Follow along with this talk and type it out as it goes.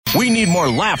We need more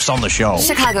laughs on the show.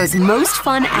 Chicago's most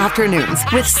fun afternoons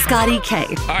with Scotty K.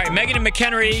 All right, Megan and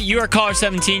McHenry, you are caller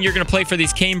 17. You're going to play for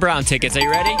these Kane Brown tickets. Are you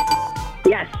ready?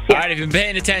 Yes. All right, if you've been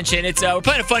paying attention, we're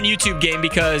playing a fun YouTube game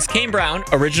because Kane Brown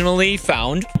originally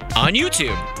found on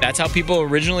YouTube. That's how people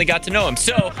originally got to know him.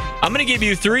 So I'm going to give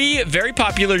you 3 very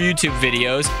popular YouTube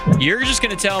videos. You're just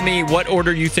going to tell me what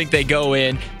order you think they go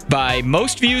in by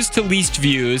most views to least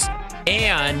views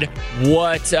and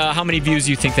how many views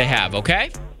you think they have, okay?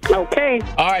 Okay.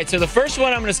 All right, so the first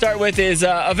one I'm going to start with is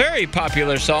a very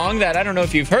popular song that I don't know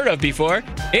if you've heard of before.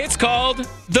 It's called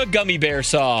the Gummy Bear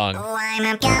Song. Oh, I'm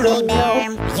a gummy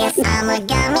bear. Yes, I'm a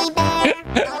gummy bear.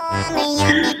 Oh, I'm a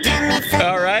yummy, gummy bear.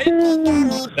 All right,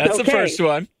 that's the first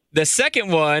one. The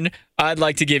second one I'd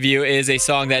like to give you is a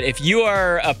song that if you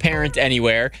are a parent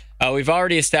anywhere, we've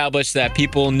already established that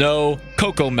people know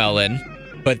Coco Melon,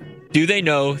 but do they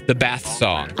know the bath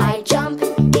song? I jump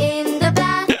in the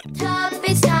bathtub.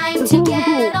 It's time to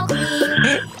get all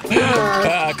clean.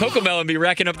 Coco Melon be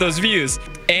racking up those views.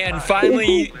 And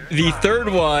finally, the third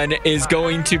one is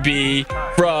going to be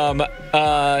from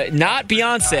not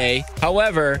Beyonce.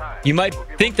 However, you might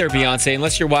think they're Beyonce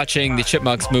unless you're watching the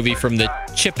Chipmunks movie from the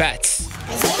Chipettes.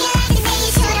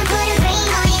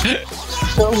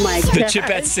 Oh, my God. The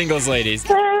Chipettes Singles Ladies.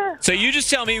 So you just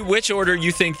tell me which order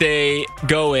you think they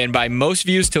go in by most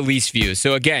views to least views.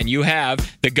 So again, you have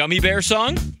the Gummy Bear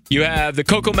Song, you have the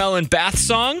Coco Melon Bath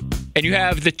Song, and you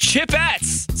have the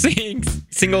Chipettes singing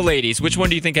Single Ladies. Which one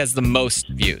do you think has the most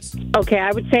views? Okay,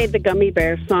 I would say the Gummy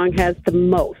Bear Song has the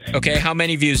most. Okay, how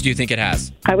many views do you think it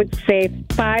has? I would say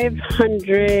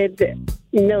 500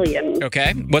 million.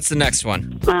 Okay, what's the next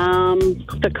one?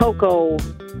 The Coco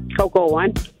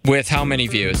one. With how many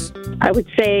views? I would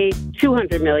say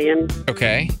 200 million.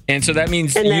 Okay, and so that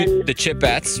means And then- the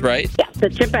Chipettes, right? Yeah, the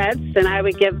Chipettes, and I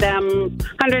would give them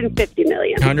 150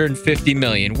 million. 150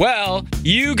 million. Well,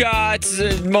 you got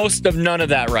most of none of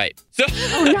that right. So,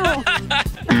 No.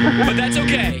 but that's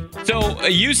okay. So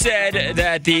you said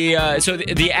that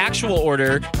the actual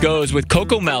order goes with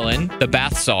Coco Melon, the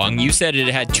bath song. You said it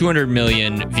had 200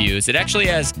 million views. It actually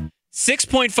has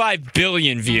 6.5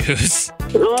 billion views.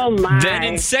 Oh, my. Then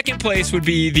in second place would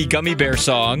be the Gummy Bear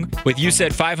Song, with you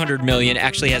said 500 million,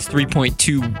 actually has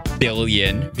 3.2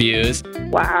 billion views.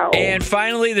 Wow. And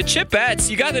finally, the Chipettes,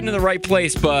 you got it in the right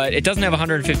place, but it doesn't have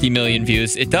 150 million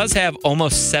views. It does have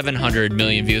almost 700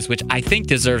 million views, which I think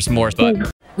deserves more, but...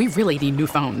 We really need new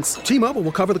phones. T-Mobile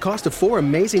will cover the cost of 4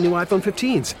 amazing new iPhone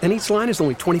 15s, and each line is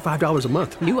only $25 a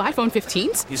month. New iPhone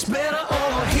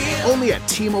 15s? Only at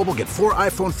T-Mobile, get 4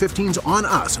 iPhone 15s on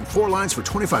us and 4 lines for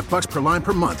 $25 per line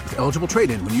per month with eligible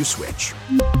trade-in when you switch.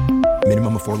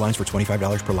 Minimum of 4 lines for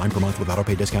 $25 per line per month with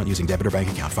autopay discount using debit or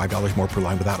bank account. $5 more per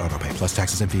line without autopay, plus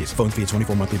taxes and fees. Phone fee at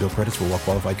 24 monthly bill credits for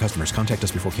well-qualified customers. Contact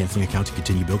us before canceling account to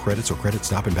continue bill credits or credit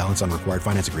stop and balance on required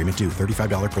finance agreement due.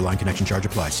 $35 per line connection charge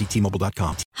applies. See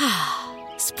T-Mobile.com.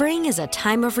 Spring is a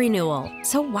time of renewal,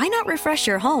 so why not refresh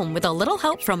your home with a little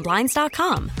help from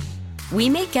Blinds.com? We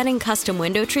make getting custom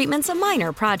window treatments a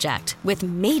minor project with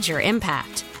major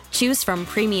impact. Choose from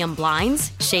premium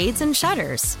blinds, shades, and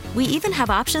shutters. We even have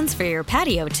options for your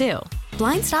patio, too.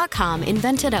 Blinds.com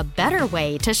invented a better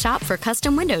way to shop for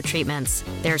custom window treatments.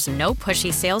 There's no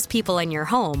pushy salespeople in your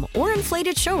home or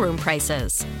inflated showroom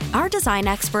prices. Our design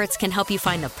experts can help you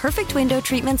find the perfect window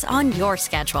treatments on your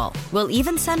schedule. We'll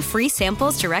even send free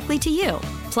samples directly to you.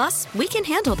 Plus, we can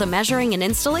handle the measuring and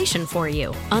installation for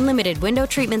you. Unlimited window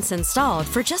treatments installed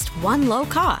for just one low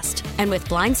cost. And with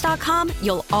Blinds.com,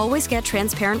 you'll always get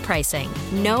transparent pricing.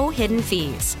 No hidden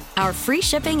fees. Our free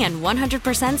shipping and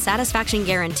 100% satisfaction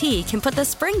guarantee can put the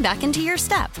spring back into your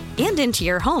step and into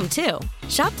your home, too.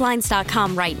 Shop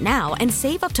Blinds.com right now and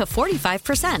save up to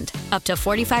 45%. Up to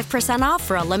 45% off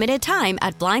for a limited time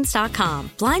at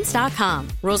Blinds.com. Blinds.com.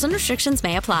 Rules and restrictions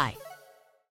may apply.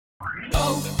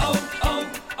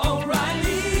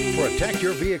 Protect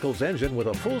your vehicle's engine with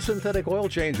a full synthetic oil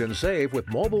change and save with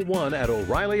Mobil 1 at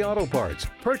O'Reilly Auto Parts.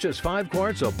 Purchase 5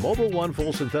 quarts of Mobil 1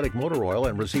 full synthetic motor oil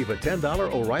and receive a $10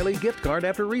 O'Reilly gift card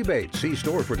after rebate. See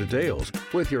store for details.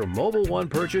 With your Mobil 1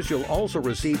 purchase, you'll also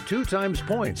receive 2 times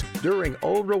points during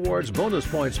O Rewards Bonus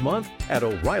Points Month at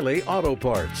O'Reilly Auto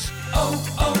Parts.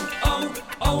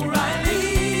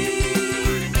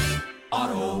 O'Reilly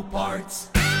Auto Parts.